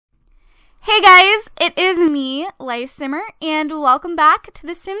Hey guys, it is me, Lifesimmer, and welcome back to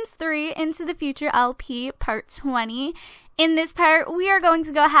The Sims 3 Into the Future LP Part 20. In this part, we are going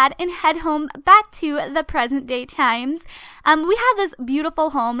to go ahead and head home back to the present day times. We have this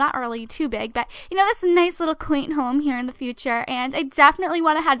beautiful home, not really too big, but you know, this nice little quaint home here in the future, and I definitely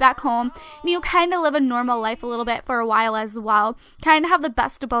want to head back home, you know, kind of live a normal life a little bit for a while as well, kind of have the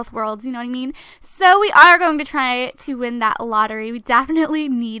best of both worlds, you know what I mean? So we are going to try to win that lottery. We definitely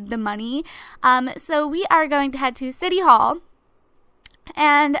need the money. So we are going to head to City Hall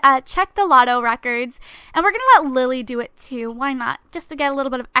and check the lotto records, and we're gonna let Lily do it too. Why not? Just to get a little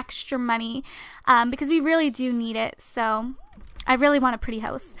bit of extra money, because we really do need it. So I really want a pretty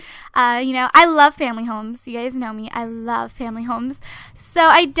house. You know, I love family homes. You guys know me, I love family homes. So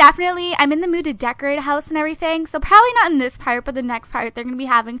I'm in the mood to decorate a house and everything. So probably not in this part, but the next part they're gonna be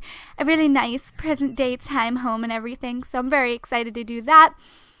having a really nice present day time home and everything. So I'm very excited to do that.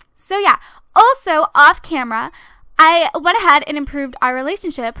 So yeah, also off camera, I went ahead and improved our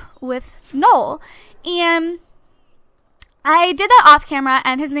relationship with Noel, and I did that off camera,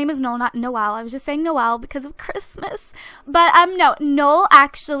 and his name is Noel, not Noel. I was just saying Noel because of Christmas, but no, Noel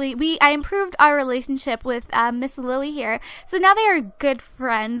actually, I improved our relationship with Miss Lily here, so now they are good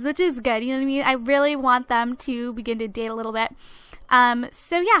friends, which is good, you know what I mean? I really want them to begin to date a little bit.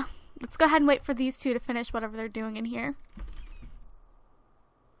 So yeah, let's go ahead and wait for these two to finish whatever they're doing in here.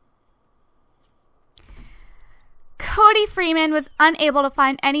 Cody Freeman was unable to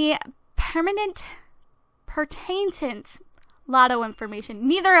find any pertinent lotto information.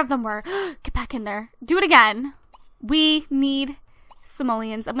 Neither of them were. Get back in there. Do it again. We need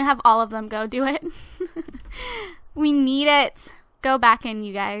simoleons. I'm going to have all of them go do it. We need it. Go back in,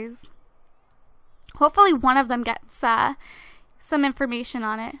 you guys. Hopefully one of them gets some information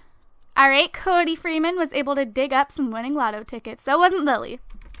on it. Alright, Cody Freeman was able to dig up some winning lotto tickets. So it wasn't Lily.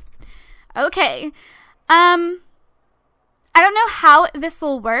 Okay. I don't know how this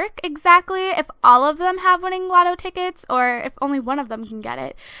will work exactly, if all of them have winning lotto tickets or if only one of them can get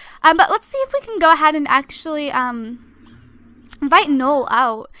it. But let's see if we can go ahead and actually invite Noel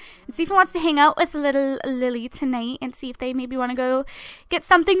out and see if he wants to hang out with little Lily tonight and see if they maybe want to go get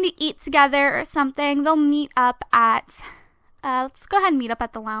something to eat together or something. They'll meet up at, let's go ahead and meet up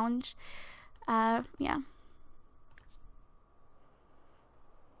at the lounge. Yeah.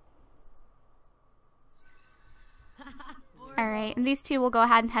 Alright, and these two will go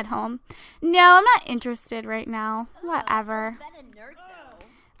ahead and head home. No, I'm not interested right now. Whatever.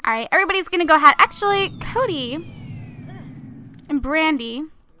 Alright, everybody's gonna go ahead. Actually, Cody and Brandy.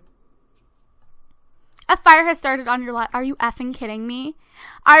 A fire has started on your lot. Are you effing kidding me?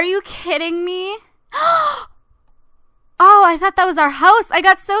 Are you kidding me? Oh, I thought that was our house. I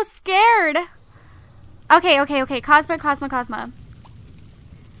got so scared. Okay. Cosma.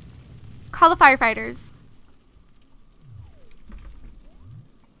 Call the firefighters.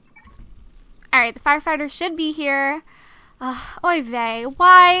 Alright, the firefighters should be here. Oy vey,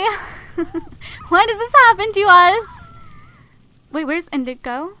 why? Why does this happen to us? Wait, where's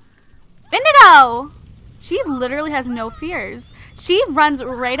Indigo? Indigo! She literally has no fears. She runs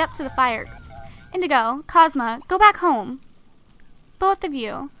right up to the fire. Indigo, Cosma, go back home. Both of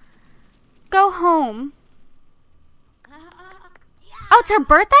you. Go home. Oh, it's her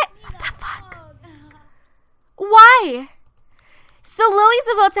birthday? What the fuck? Why? So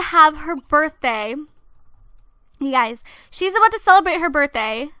Lily's about to have her birthday. You guys, she's about to celebrate her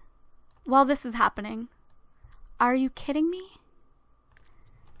birthday while this is happening. Are you kidding me?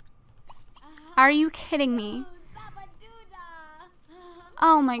 Are you kidding me?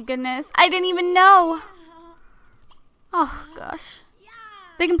 Oh my goodness. I didn't even know. Oh gosh.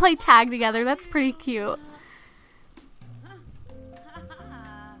 They can play tag together. That's pretty cute.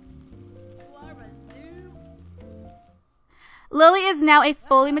 Lily is now a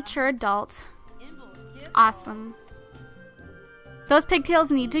fully mature adult. Awesome. Those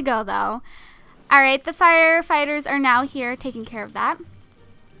pigtails need to go, though. Alright, the firefighters are now here taking care of that.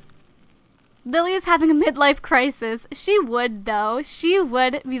 Lily is having a midlife crisis. She would, though. She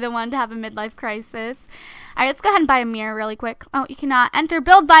would be the one to have a midlife crisis. Alright, let's go ahead and buy a mirror really quick. Oh, you cannot enter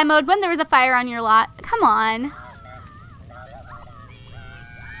build buy mode when there is a fire on your lot. Come on.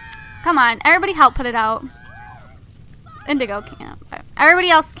 Come on, everybody help put it out. Indigo can't, but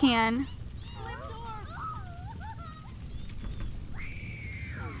everybody else can.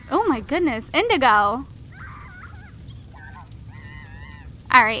 Oh my goodness, Indigo.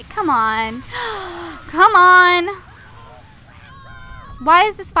 Alright, come on. Come on. Why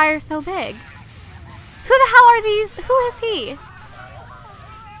is this fire so big? Who the hell are these? Who is he?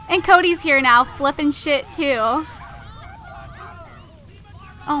 And Cody's here now, flipping shit too.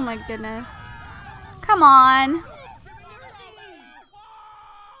 Oh my goodness. Come on.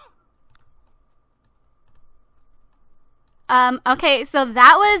 Okay, so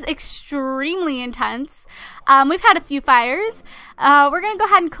that was extremely intense. We've had a few fires. We're gonna go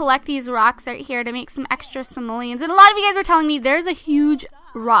ahead and collect these rocks right here to make some extra simoleons. And a lot of you guys are telling me there's a huge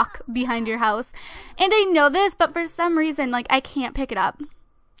rock behind your house. And I know this, but for some reason, like, I can't pick it up.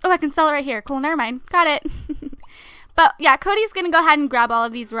 Oh, I can sell it right here. Cool, never mind. Got it. But yeah, Cody's gonna go ahead and grab all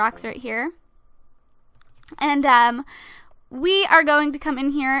of these rocks right here. And we are going to come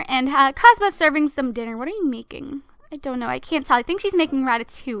in here and Cosmo's serving some dinner. What are you making? I don't know. I can't tell. I think she's making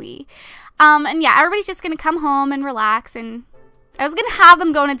ratatouille. And yeah, everybody's just going to come home and relax. And I was going to have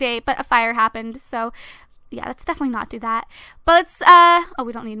them go on a date, but a fire happened. So yeah, let's definitely not do that. But let's, oh,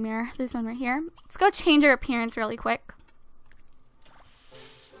 we don't need a mirror. There's one right here. Let's go change her appearance really quick.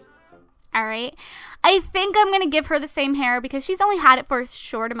 All right. I think I'm going to give her the same hair because she's only had it for a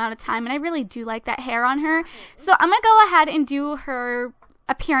short amount of time. And I really do like that hair on her. So I'm going to go ahead and do her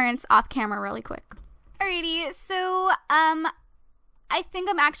appearance off camera really quick. Alrighty, so, I think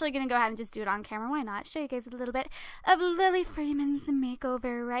I'm actually going to go ahead and just do it on camera. Why not? Show you guys a little bit of Lily Freeman's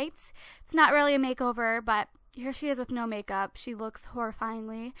makeover, right? It's not really a makeover, but here she is with no makeup. She looks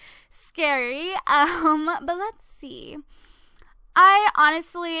horrifyingly scary. But let's see. I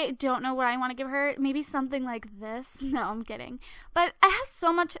honestly don't know what I want to give her. Maybe something like this. No, I'm kidding. But I have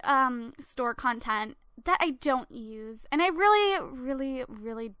so much, store content that I don't use. And I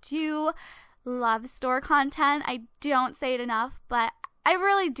really do love store content. I don't say it enough, but I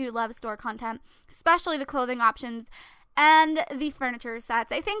really do love store content, especially the clothing options and the furniture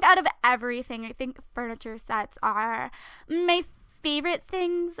sets. I think out of everything, I think furniture sets are my favorite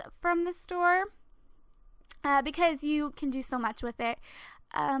things from the store because you can do so much with it.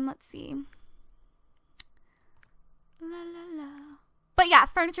 Let's see. La la la. But yeah,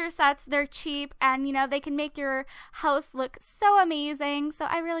 furniture sets, they're cheap and, you know, they can make your house look so amazing. So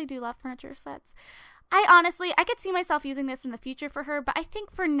I really do love furniture sets. I could see myself using this in the future for her, but I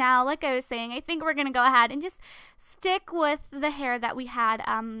think for now, like I was saying, I think we're going to go ahead and just stick with the hair that we had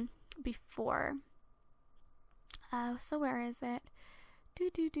before. So where is it?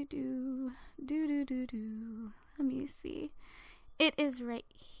 Let me see. It is right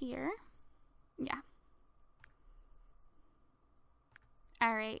here. Yeah.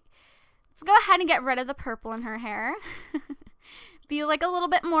 Alright, let's go ahead and get rid of the purple in her hair. Be like a little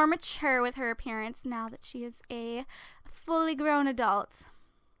bit more mature with her appearance now that she is a fully grown adult.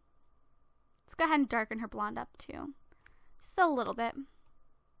 Let's go ahead and darken her blonde up too. Just a little bit.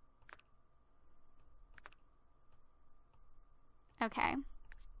 Okay.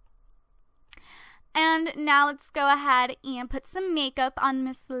 And now let's go ahead and put some makeup on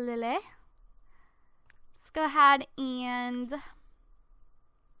Miss Lily. Let's go ahead and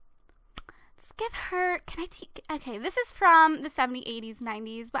give her, okay, this is from the 70s, 80s,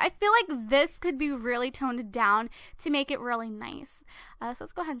 90s, but I feel like this could be really toned down to make it really nice. So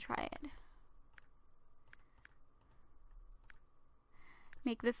let's go ahead and try it.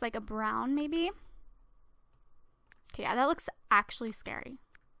 Make this like a brown, maybe. Okay, yeah, that looks actually scary.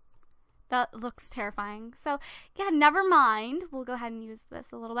 That looks terrifying. So, yeah, never mind. We'll go ahead and use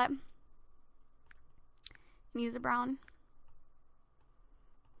this a little bit. Use a brown.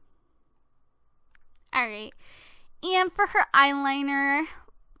 Alright, and for her eyeliner,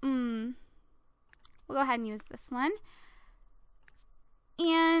 we'll go ahead and use this one.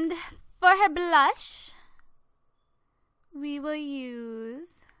 And for her blush, we will use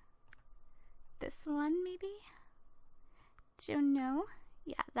this one maybe. Don't know.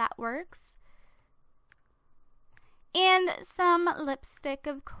 Yeah, that works. And some lipstick,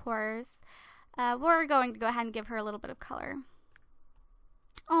 of course. We're going to go ahead and give her a little bit of color.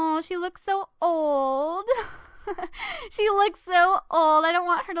 Oh, she looks so old. She looks so old. I don't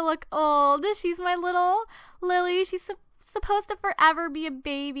want her to look old. She's my little Lily. She's supposed to forever be a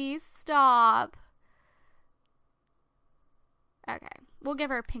baby. Stop. Okay, we'll give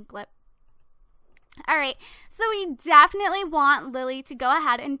her a pink lip. Alright, so we definitely want Lily to go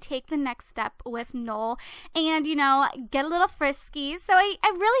ahead and take the next step with Noel and, you know, get a little frisky. So I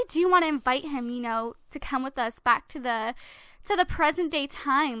really do want to invite him, you know, to come with us back to the present day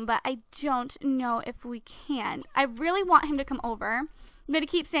time, but I don't know if we can. I really want him to come over. I'm going to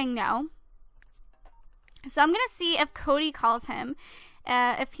keep saying no. So I'm going to see if Cody calls him,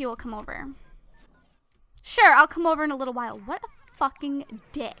 if he will come over. Sure, I'll come over in a little while. What a fucking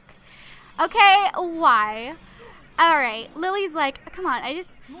dick. Okay, why? Alright, Lily's like, come on, I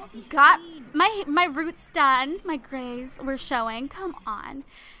just got my roots done. My grays were showing. Come on.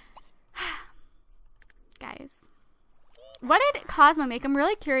 Guys. What did Cosmo make? I'm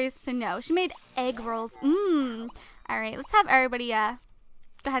really curious to know. She made egg rolls. Mmm. Alright, let's have everybody go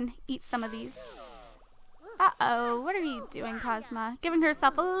ahead and eat some of these. Uh-oh. What are you doing, Cosmo? Giving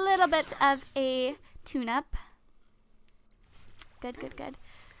herself a little bit of a tune-up. Good, good, good.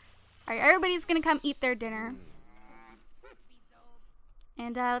 Alright, everybody's gonna come eat their dinner.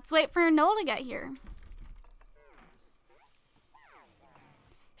 And let's wait for Noel to get here.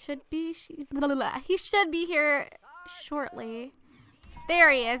 He should be here shortly.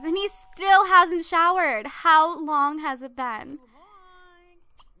 There he is, and he still hasn't showered. How long has it been?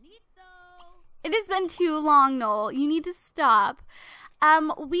 It has been too long, Noel. You need to stop.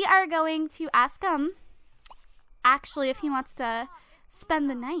 We are going to ask him, actually, if he wants to spend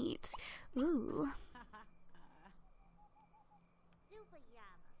the night. Ooh.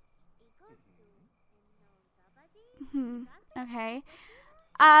 Okay.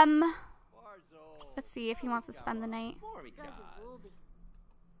 Let's see if he wants to spend the night.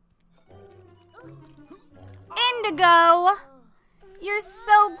 Indigo! You're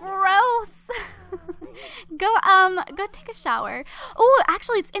so gross. Go take a shower. Oh,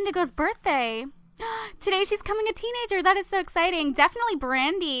 actually, it's Indigo's birthday. Today she's becoming a teenager. That is so exciting. Definitely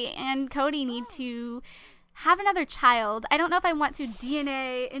Brandy and Cody need to have another child. I don't know if I want to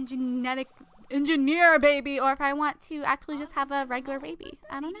DNA and genetic engineer a baby or if I want to actually just have a regular baby.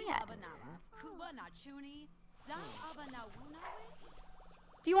 I don't know yet.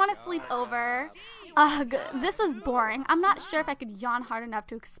 Do you want to sleep over? Ugh, this was boring. I'm not sure if I could yawn hard enough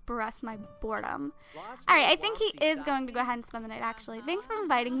to express my boredom. Alright, I think he is going to go ahead and spend the night, actually. Thanks for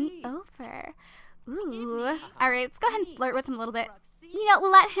inviting me over. Ooh. Alright, let's go ahead and flirt with him a little bit. You know,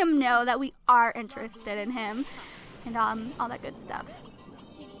 let him know that we are interested in him. And, all that good stuff.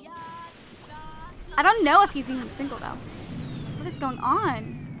 I don't know if he's even single, though. What is going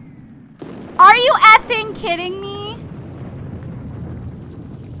on? Are you effing kidding me?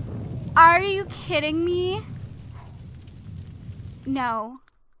 Are you kidding me? No.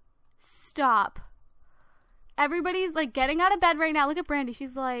 Stop. Everybody's like getting out of bed right now. Look at Brandy.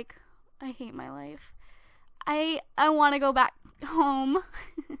 She's like, I hate my life. I want to go back home.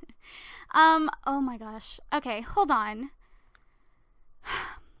 Oh my gosh. Okay, hold on.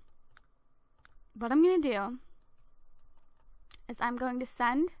 What I'm going to do is I'm going to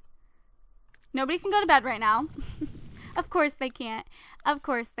send. Nobody can go to bed right now. Of course they can't. Of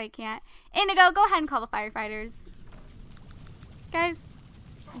course they can't. Indigo, go ahead and call the firefighters. Guys.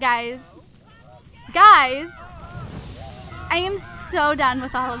 I am so done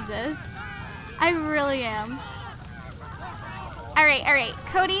with all of this. I really am. Alright.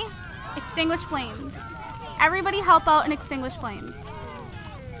 Cody, extinguish flames. Everybody help out and extinguish flames.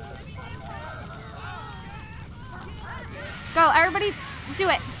 Go, everybody do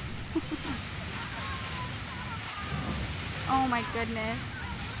it. Oh my goodness.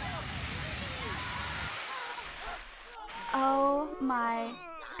 Oh my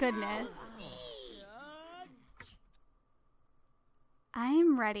goodness. I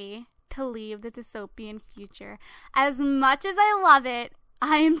am ready to leave the dystopian future. As much as I love it,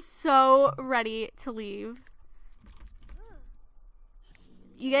 I am so ready to leave.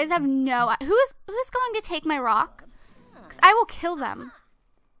 You guys have no... Who's going to take my rock? 'Cause I will kill them.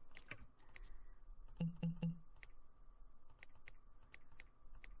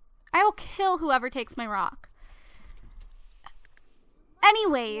 I will kill whoever takes my rock.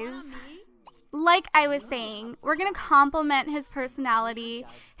 Anyways, like I was saying, we're going to compliment his personality,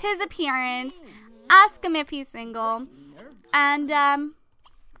 his appearance, ask him if he's single, and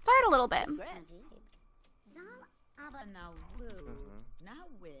flirt a little bit.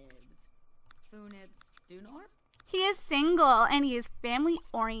 He is single and he is family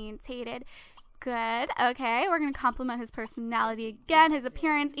orientated. Good. Okay, we're gonna compliment his personality again, his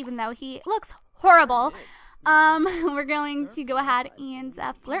appearance, even though he looks horrible. We're going to go ahead and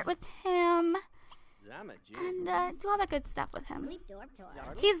flirt with him and do all that good stuff with him.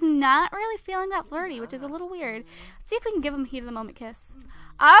 He's not really feeling that flirty, which is a little weird. Let's see if we can give him a heat of the moment kiss.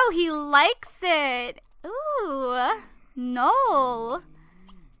 Oh, he likes it. Ooh, no.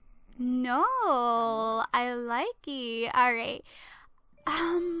 No, I like it. All right.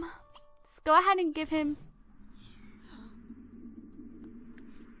 Let's go ahead and give him.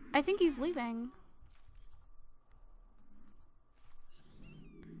 I think he's leaving.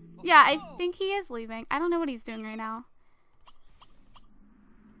 Yeah, I think he is leaving. I don't know what he's doing right now.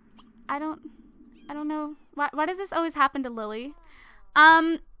 I don't know. Why does this always happen to Lily?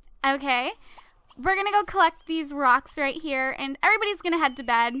 Okay. We're gonna go collect these rocks right here, and everybody's gonna head to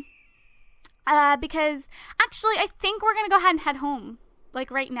bed. Because actually, I think we're gonna go ahead and head home,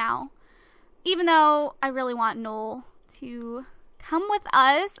 like right now. Even though I really want Noel to come with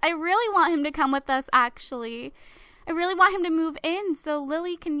us. I really want him to come with us, actually. I really want him to move in so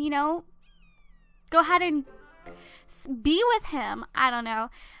Lily can, you know, go ahead and be with him. I don't know.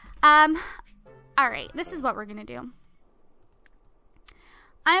 Alright, this is what we're going to do.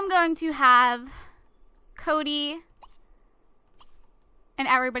 I'm going to have Cody and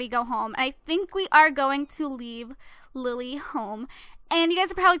everybody go home. And I think we are going to leave Lily home. And you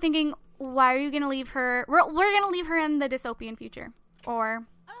guys are probably thinking, why are you going to leave her? We're going to leave her in the dystopian future. Or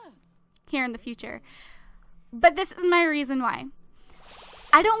here in the future. But this is my reason why.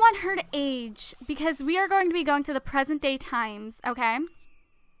 I don't want her to age because we are going to be going to the present day times, okay?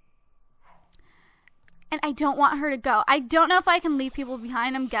 And I don't want her to go. I don't know if I can leave people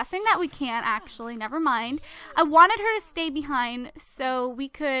behind. I'm guessing that we can't, actually. Never mind. I wanted her to stay behind so we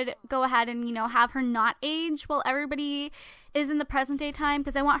could go ahead and, you know, have her not age while everybody is in the present day time.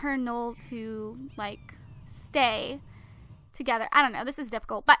 Because I want her and Noel to, like, stay together. I don't know. This is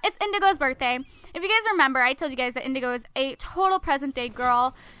difficult. But it's Indigo's birthday. If you guys remember, I told you guys that Indigo is a total present day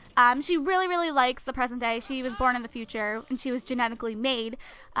girl. She really, really likes the present day. She was born in the future. And she was genetically made,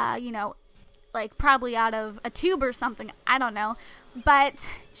 you know, like probably out of a tube or something. I don't know. But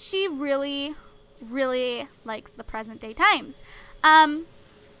she really, really likes the present day times.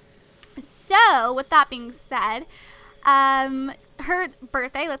 So with that being said, her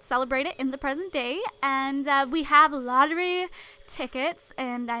birthday, let's celebrate it in the present day. And we have lottery tickets.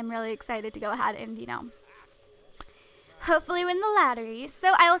 And I'm really excited to go ahead and, you know, hopefully win the lottery.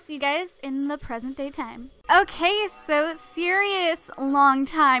 So I will see you guys in the present day time. Okay, so serious long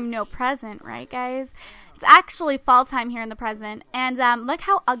time no present, right guys? It's actually fall time here in the present. And look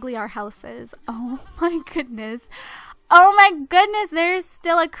how ugly our house is. Oh my goodness. Oh my goodness, there's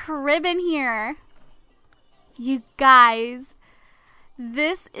still a crib in here. You guys,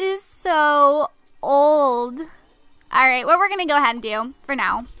 this is so old. Alright, what we're going to go ahead and do for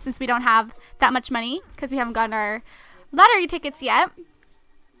now, since we don't have that much money, because we haven't gotten our lottery tickets yet,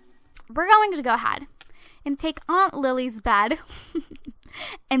 we're going to go ahead and take Aunt Lily's bed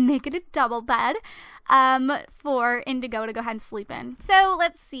and make it a double bed for Indigo to go ahead and sleep in. So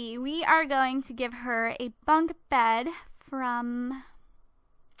let's see, we are going to give her a bunk bed from,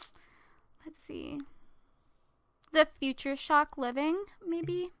 let's see, the Future Shock Living,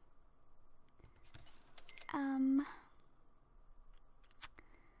 maybe. I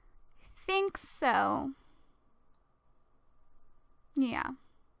think so. Yeah.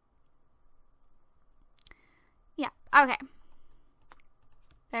 Yeah, okay.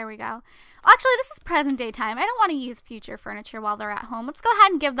 There we go. Actually, this is present day time. I don't want to use future furniture while they're at home. Let's go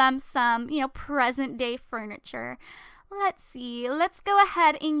ahead and give them some, you know, present day furniture. Let's see. Let's go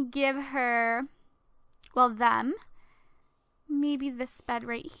ahead and give her, well, them. Maybe this bed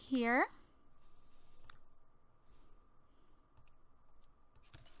right here.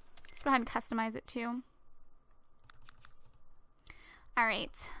 Let's go ahead and customize it too. All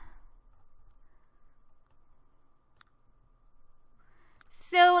right.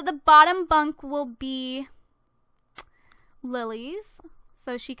 So the bottom bunk will be Lily's,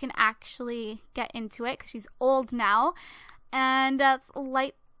 so she can actually get into it because she's old now. And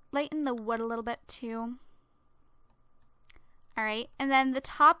lighten the wood a little bit too. All right, and then the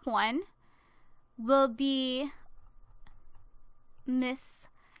top one will be Miss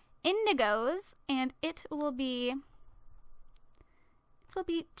Indigo's, and it will be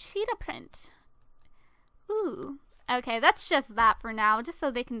cheetah print. Ooh. Okay, that's just that for now, just so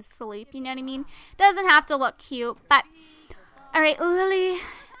they can sleep, you know what I mean? Doesn't have to look cute, but alright, Lily.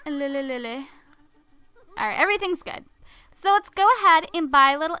 Alright, everything's good. So let's go ahead and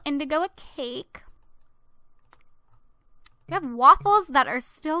buy little Indigo a cake. We have waffles that are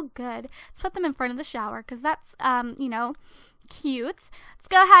still good. Let's put them in front of the shower, because that's, you know, cute. Let's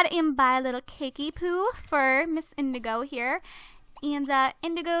go ahead and buy a little cakey poo for Miss Indigo here. And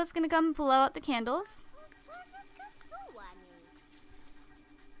Indigo's gonna come blow out the candles.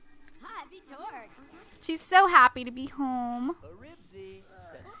 She's so happy to be home.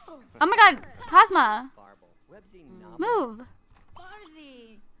 Oh my god, Cosma! Move!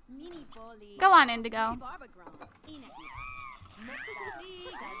 Go on, Indigo.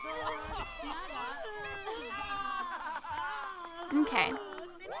 Okay.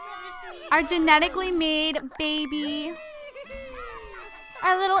 Our genetically made baby.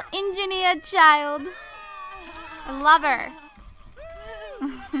 Our little engineered child. I love her.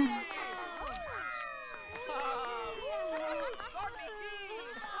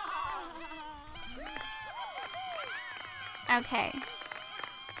 Okay.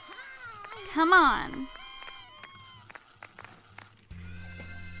 Come on.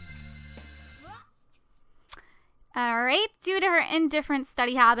 Alright. to her indifferent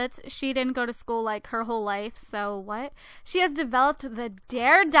study habits, she didn't go to school like her whole life, so what? She has developed the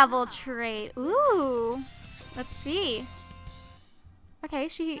daredevil trait. Ooh. Let's see. Okay,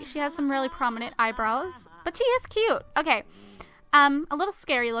 she has some really prominent eyebrows, but she is cute. Okay. A little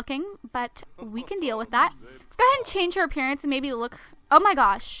scary looking, but we can deal with that. Let's go ahead and change her appearance and maybe look. Oh my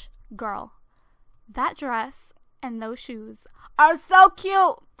gosh, girl. That dress and those shoes are so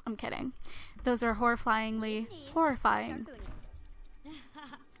cute. I'm kidding. Those are horrifying.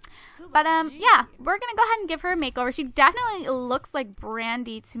 But, yeah, we're gonna go ahead and give her a makeover. She definitely looks like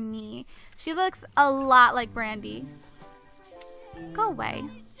Brandy to me. She looks a lot like Brandy. Go away.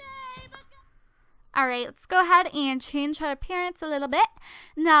 Alright, let's go ahead and change her appearance a little bit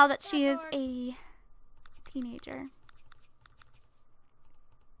now that she is a teenager.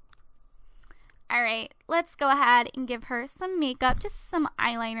 Alright, let's go ahead and give her some makeup. Just some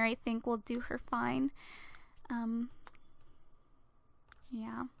eyeliner, I think, will do her fine.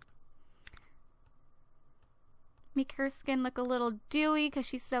 Yeah. Make her skin look a little dewy because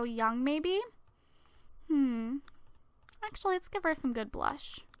she's so young, maybe? Actually, let's give her some good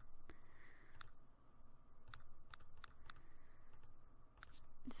blush.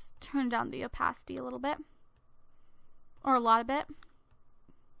 Just turn down the opacity a little bit. Or a lot of it.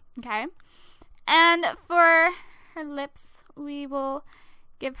 Okay. And for her lips, we will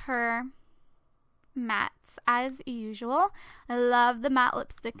give her mattes as usual. I love the matte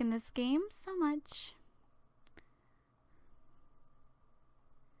lipstick in this game so much.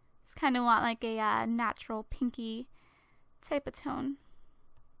 Just kind of want like a natural pinky type of tone.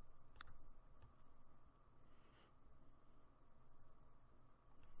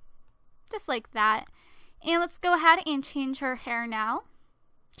 Just like that. And let's go ahead and change her hair now.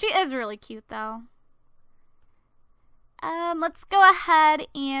 She is really cute though. Let's go ahead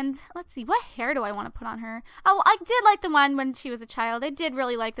and let's see, what hair do I want to put on her? Oh, I did like the one when she was a child. I did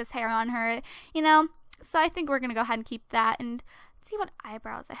really like this hair on her, you know, so I think we're gonna go ahead and keep that. And let's see what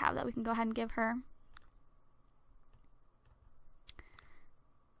eyebrows I have that we can go ahead and give her.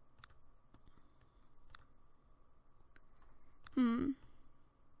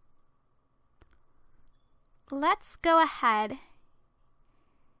 Let's go ahead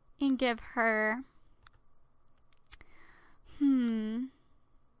and give her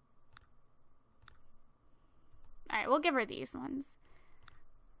alright, we'll give her these ones.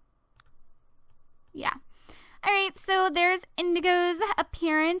 Yeah. Alright, so there's Indigo's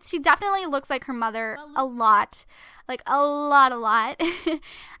appearance. She definitely looks like her mother a lot. Like a lot. I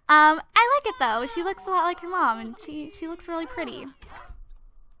like it though. She looks a lot like her mom, and she looks really pretty.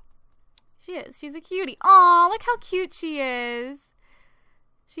 She is. She's a cutie. Aw, look how cute she is.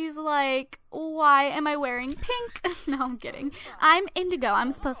 She's like, why am I wearing pink? No, I'm kidding. I'm indigo.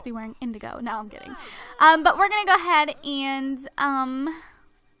 I'm supposed to be wearing indigo. No, I'm kidding. But we're going to go ahead and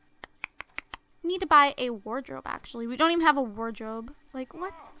need to buy a wardrobe, actually. We don't even have a wardrobe. Like,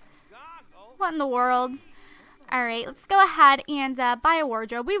 what? What in the world? All right, let's go ahead and buy a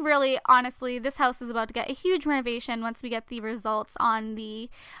wardrobe. We really, honestly, this house is about to get a huge renovation once we get the results on the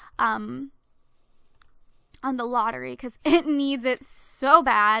lottery, because it needs it so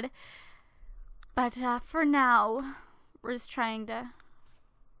bad. But for now, we're just trying to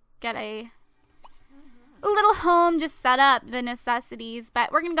get a little home, just set up the necessities.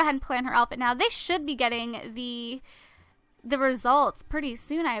 But we're gonna go ahead and plan her outfit now. They should be getting the results pretty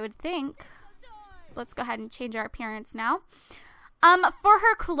soon, I would think. Let's go ahead and change our appearance now. For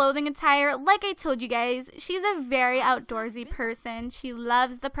her clothing attire, like I told you guys, she's a very outdoorsy person. She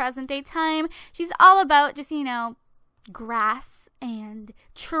loves the present day time. She's all about just, you know, grass and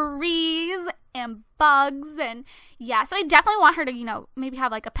trees and bugs, and yeah, so I definitely want her to, you know, maybe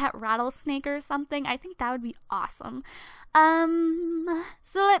have like a pet rattlesnake or something. I think that would be awesome.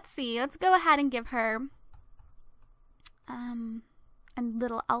 So let's see. Let's go ahead and give her a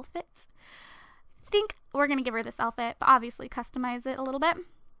little outfit. I think we're gonna give her this outfit, but obviously customize it a little bit.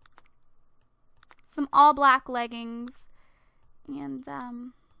 Some all black leggings, and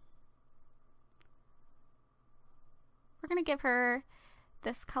we're gonna give her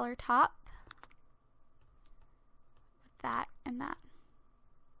this color top with that and that.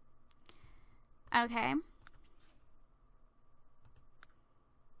 Okay.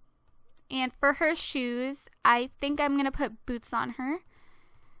 And for her shoes, I think I'm gonna put boots on her.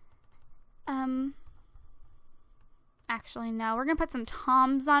 Actually, no. We're going to put some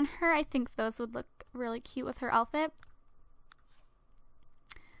Toms on her. I think those would look really cute with her outfit.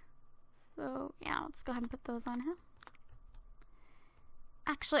 So, yeah, let's go ahead and put those on her.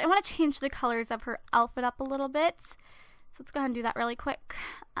 Actually, I want to change the colors of her outfit up a little bit. So let's go ahead and do that really quick.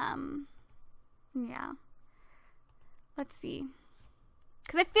 Yeah. let's see.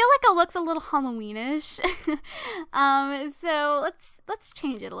 Because I feel like it looks a little Halloweenish. So let's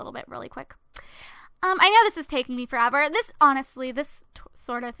change it a little bit really quick. I know this is taking me forever. Honestly, this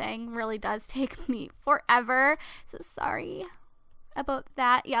sort of thing really does take me forever. So sorry about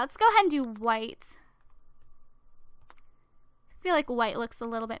that. Yeah, let's go ahead and do white. I feel like white looks a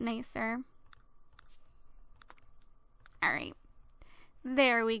little bit nicer. Alright.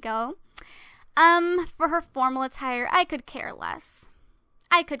 There we go. For her formal attire, I could care less.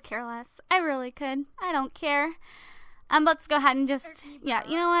 I could care less. I really could. I don't care. Let's go ahead and just, yeah,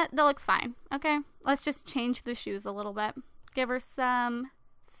 you know what? That looks fine. Okay. Let's just change the shoes a little bit. Give her some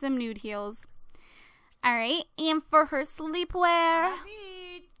nude heels. Alright. And for her sleepwear,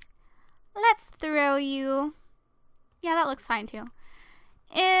 let's throw you. Yeah, that looks fine too.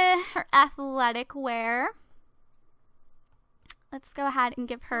 Her athletic wear. Let's go ahead and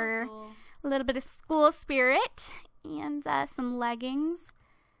give her a little bit of school spirit and some leggings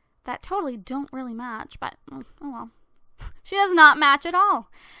that totally don't really match, but oh well. She does not match at all.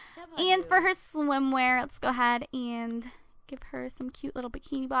 And for her swimwear, let's go ahead and give her some cute little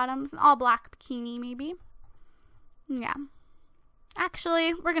bikini bottoms, an all black bikini maybe. Yeah.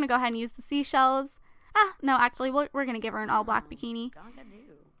 Actually, we're going to go ahead and use the seashells. No, actually, we're going to give her an all black bikini.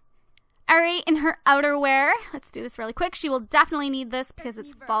 Alright, in her outerwear, let's do this really quick. She will definitely need this because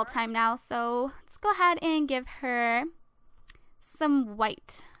it's fall time now. So let's go ahead and give her some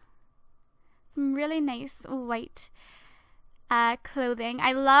white. Some really nice white clothing.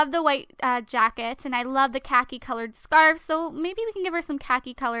 I love the white jacket and I love the khaki colored scarf. So maybe we can give her some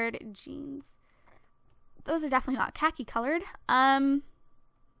khaki colored jeans. Those are definitely not khaki colored. Let me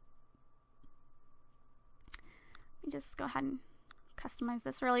just go ahead and customize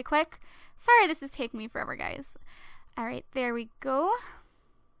this really quick. Sorry, this is taking me forever, guys. All right, there we go.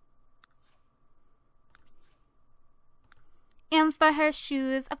 And for her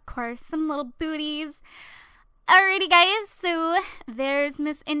shoes, of course, some little booties. Alrighty, guys, so there's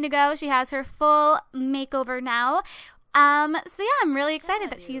Miss Indigo. She has her full makeover now. So yeah, I'm really excited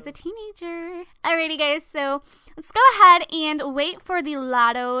that she is a teenager. Alrighty, guys, so let's go ahead and wait for the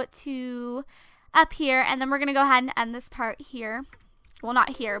lotto to appear, and then we're gonna go ahead and end this part here. Well,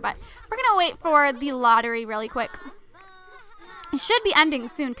 not here, but we're gonna wait for the lottery really quick. It should be ending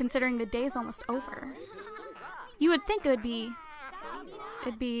soon, considering the day's almost over. You would think it'd be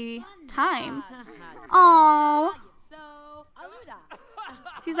time. Aww.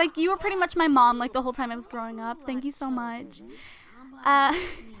 She's like, you were pretty much my mom like the whole time I was growing up. Thank you so much.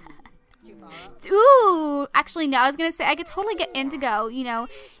 Ooh, actually no, I was gonna say I could totally get Indigo, you know,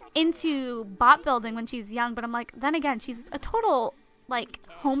 into bot building when she's young, but I'm like, then again, she's a total like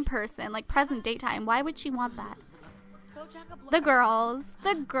home person, like present daytime. Why would she want that? The girls.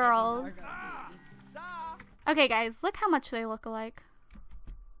 Okay, guys, look how much they look alike.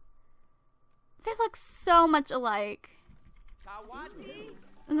 They look so much alike.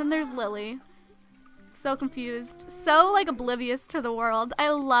 And then there's Lily. So confused. So, like, oblivious to the world. I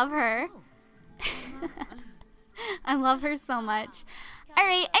love her. I love her so much.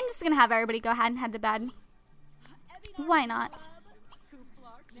 Alright, I'm just gonna have everybody go ahead and head to bed. Why not?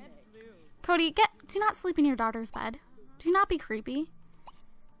 Cody, do not sleep in your daughter's bed. Do not be creepy.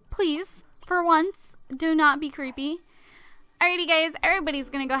 Please, for once, do not be creepy. Alrighty, guys, everybody's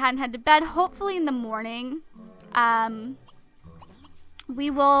gonna go ahead and head to bed. Hopefully in the morning, we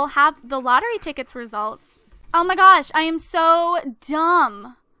will have the lottery tickets results. Oh my gosh, I am so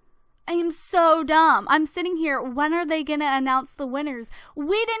dumb. I'm sitting here. When are they gonna announce the winners?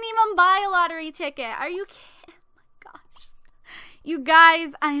 We didn't even buy a lottery ticket. Are you kidding? Oh my gosh. You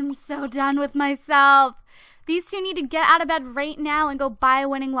guys, I am so done with myself. These two need to get out of bed right now and go buy a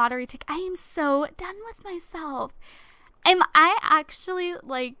winning lottery ticket. I am so done with myself. Am I actually,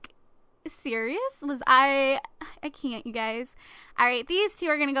 like, serious? I can't, you guys. Alright, these two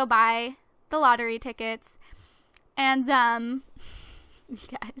are gonna go buy the lottery tickets. And, you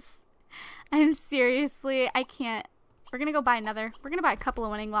guys, I'm seriously, I can't. We're gonna go buy another. We're gonna buy a couple of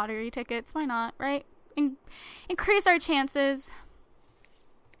winning lottery tickets. Why not, right? Increase our chances.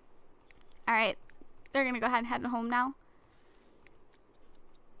 Alright, they're gonna go ahead and head home now.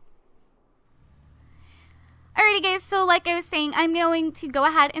 Alrighty, guys, so like I was saying, I'm going to go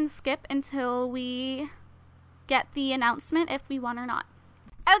ahead and skip until we get the announcement if we won or not.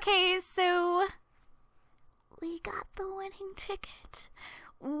 Okay, so we got the winning ticket.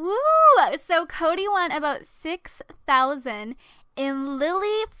 Woo! So Cody won about 6,000 and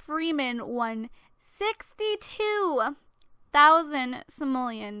Lily Freeman won 62,000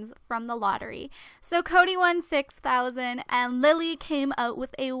 simoleons from the lottery. So Cody won 6,000 and Lily came out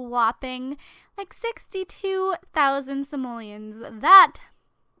with a whopping like 62,000 simoleons. That,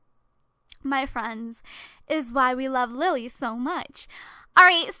 my friends, is why we love Lily so much.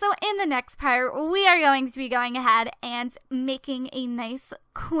 Alright, so in the next part, we are going to be going ahead and making a nice,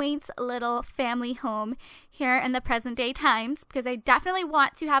 quaint little family home here in the present day times, because I definitely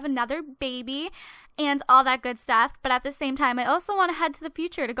want to have another baby and all that good stuff, but at the same time, I also want to head to the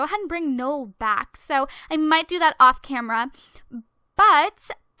future to go ahead and bring Noel back, so I might do that off camera, but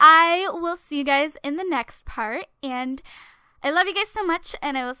I will see you guys in the next part, and I love you guys so much,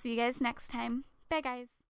 and I will see you guys next time. Bye, guys.